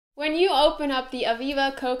When you open up the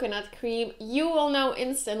Aviva coconut cream, you will know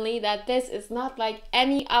instantly that this is not like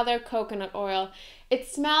any other coconut oil. It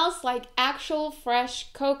smells like actual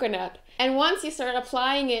fresh coconut. And once you start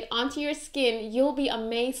applying it onto your skin, you'll be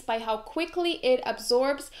amazed by how quickly it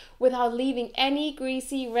absorbs without leaving any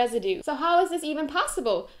greasy residue. So how is this even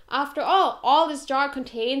possible? After all this jar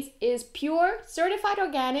contains is pure, certified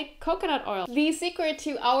organic coconut oil. The secret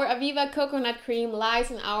to our Aviva coconut cream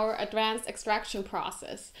lies in our advanced extraction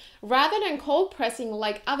process. Rather than cold pressing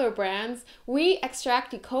like other brands, we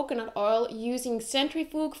extract the coconut oil using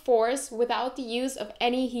centrifuge force without the use of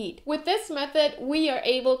any heat. With this method, we are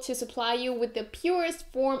able to supply you with the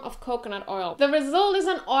purest form of coconut oil. The result is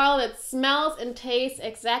an oil that smells and tastes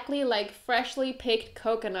exactly like freshly picked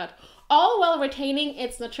coconut, all while retaining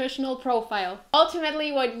its nutritional profile.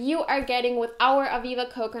 Ultimately, what you are getting with our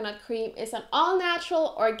Aviva coconut cream is an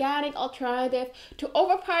all-natural, organic alternative to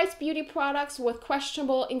overpriced beauty products with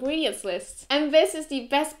questionable ingredients lists. And this is the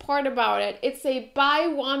best part about it. It's a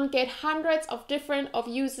buy one, get hundreds of different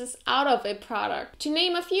uses out of a product. To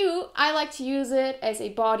name a few, I like to use it as a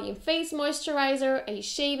body and face moisturizer, a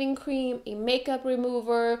shaving cream, a makeup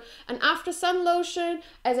remover, an after sun lotion,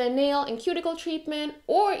 as a nail and cuticle treatment,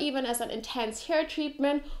 or even as an intense hair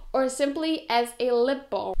treatment, or simply as a lip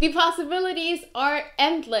balm. The possibilities are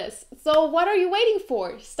endless. So what are you waiting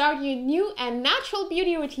for? Start your new and natural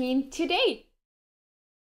beauty routine today.